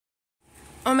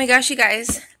Oh my gosh, you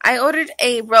guys. I ordered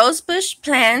a rosebush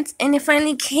plant and it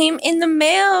finally came in the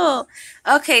mail.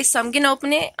 Okay, so I'm gonna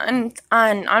open it on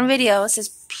video. It says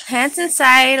plants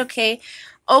inside, okay.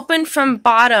 Open from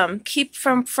bottom. Keep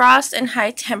from frost and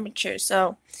high temperature.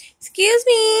 So excuse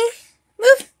me.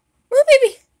 Move. Move,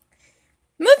 baby.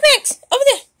 Move, Max. Over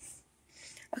there.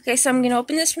 Okay, so I'm gonna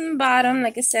open this from the bottom,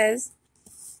 like it says.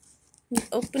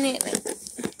 Open it.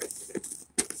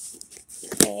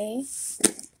 Okay.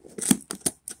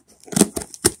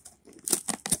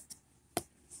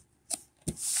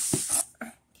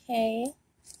 Okay.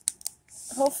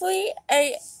 Hopefully,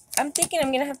 I'm thinking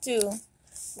I'm gonna have to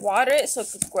water it so it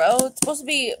could grow. It's supposed to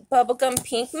be bubblegum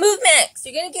pink. Move, Max!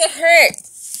 You're gonna get hurt.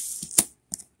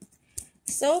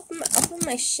 So open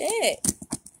my shit.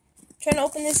 I'm trying to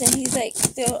open this and he's like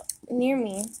still near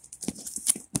me.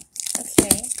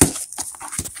 Okay.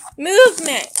 Move,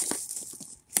 Max.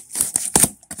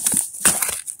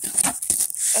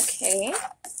 Okay.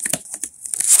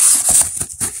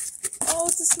 Oh,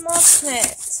 it's a small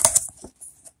plant.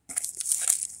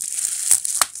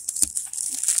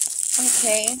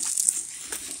 Okay.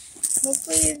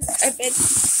 Hopefully, I bet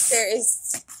there is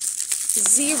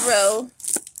zero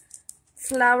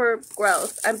flower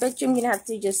growth. I bet you I'm gonna have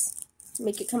to just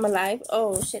make it come alive.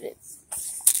 Oh shit!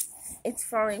 It's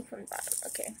falling from the bottom.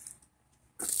 Okay.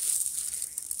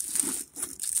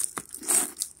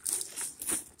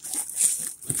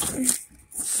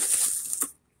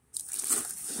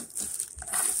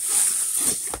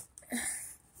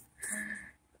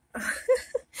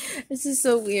 This is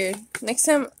so weird. Next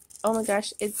time, oh my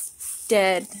gosh, it's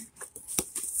dead.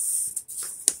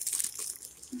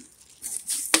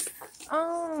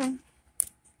 Oh.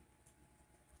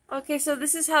 Okay, so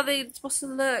this is how they're supposed to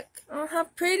look. Oh, how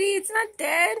pretty. It's not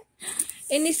dead.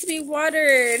 It needs to be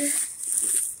watered.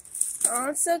 Oh,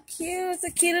 it's so cute. It's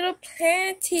a cute little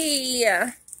planty.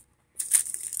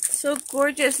 So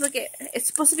gorgeous. Look at it's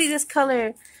supposed to be this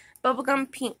color.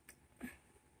 Bubblegum pink.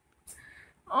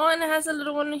 Oh, and it has a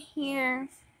little one here.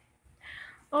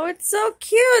 Oh, it's so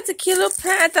cute. It's a cute little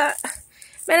plant. Man,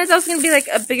 I thought it was going to be like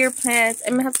a bigger plant.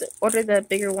 I'm going to have to order the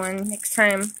bigger one next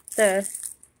time. The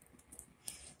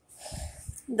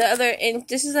other inch.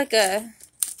 This is like a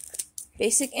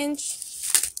basic inch.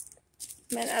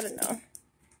 Man, I don't know.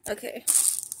 Okay.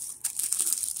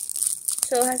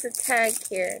 So it has a tag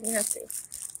here. You have to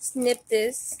snip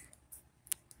this.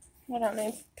 I don't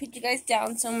know. Put you guys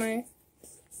down somewhere.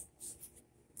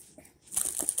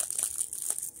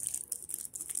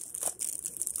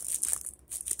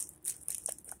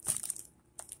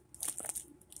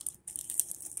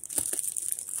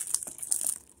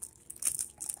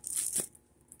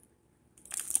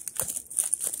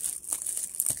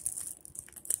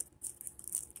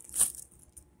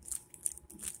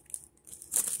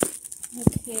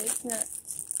 Okay, it's not.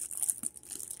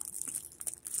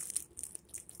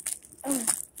 Oh.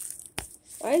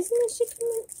 Why isn't this shit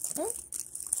coming? Oh.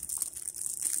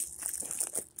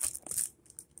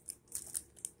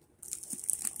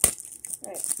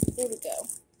 Alright, there we go.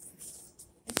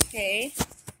 Okay.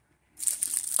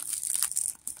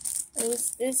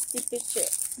 What's this stupid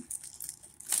shit?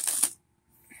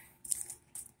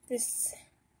 This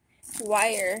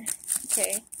wire.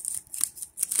 Okay.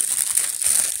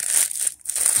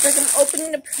 It's like I'm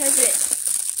opening a present.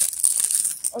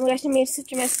 Oh my gosh, I made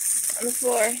such a mess on the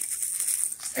floor.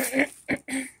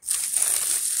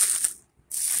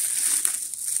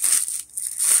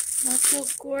 That's so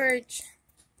gorgeous.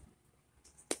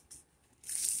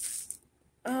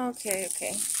 Oh, okay.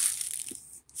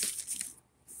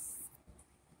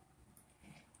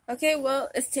 Okay, well,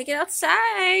 let's take it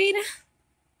outside.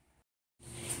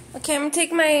 Okay, I'm gonna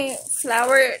take my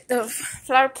the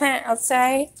flower plant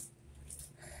outside.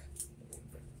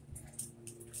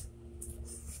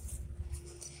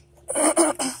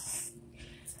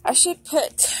 I should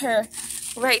put her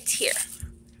right here.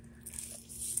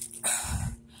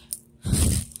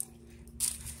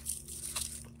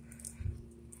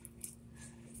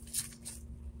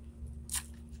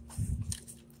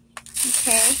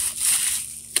 Okay.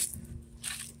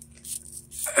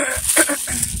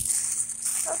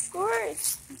 Of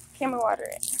course. Can we water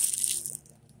it?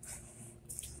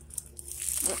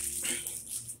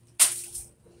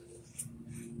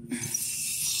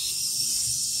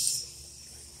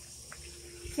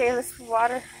 Okay, let's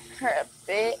water her a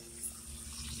bit.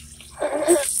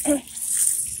 Oh,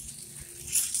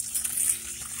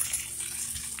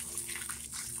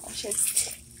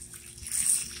 she's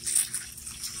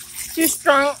too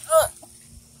strong.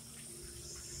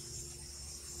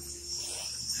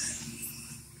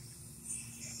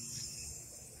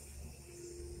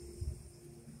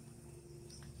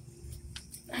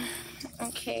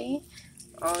 Okay.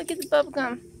 Oh, look at the bubble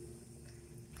gum.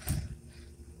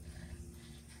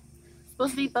 It's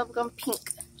supposed to be bubblegum pink.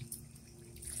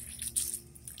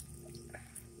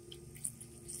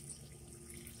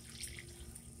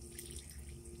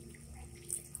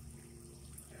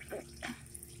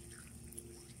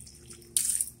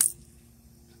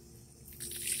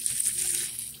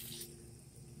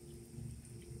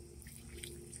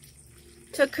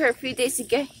 Took her a few days to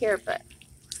get here, but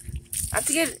I have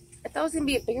to get. I thought it was gonna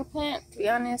be a bigger plant, to be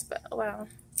honest, but oh wow.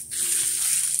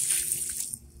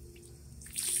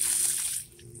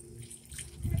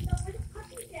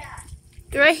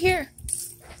 They're right here.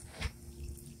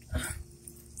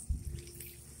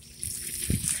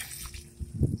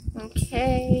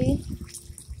 Okay.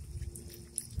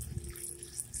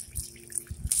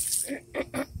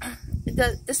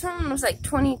 This one was like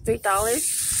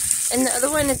 $23, and the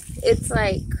other one it's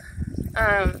like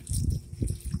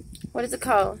what is it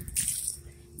called?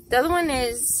 The other one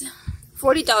is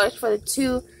 $40 for the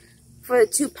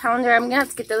 2-pounder. I'm gonna have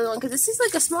to get the other one because this is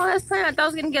like a small ass plant. I thought I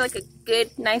was gonna get like a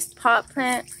good nice pot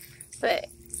plant, but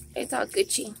it's all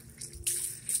Gucci.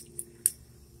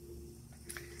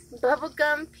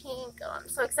 Bubblegum pink. Oh, I'm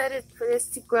so excited for this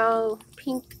to grow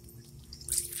pink.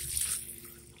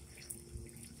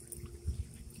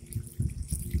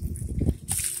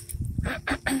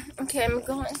 Okay, I'm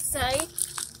going inside.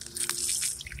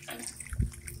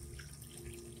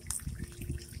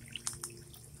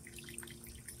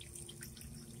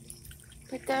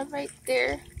 Put that right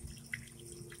there.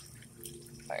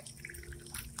 Alright.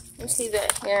 Let me see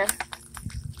that here.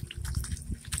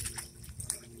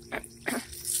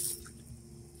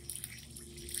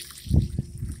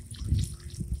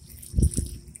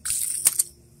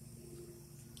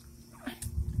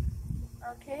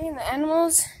 Okay, and the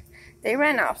animals, they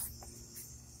ran off.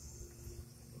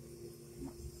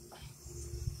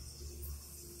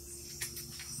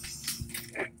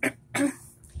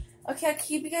 Okay, I'll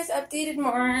keep you guys updated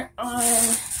more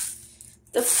on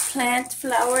the plant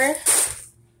flower.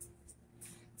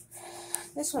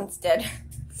 This one's dead.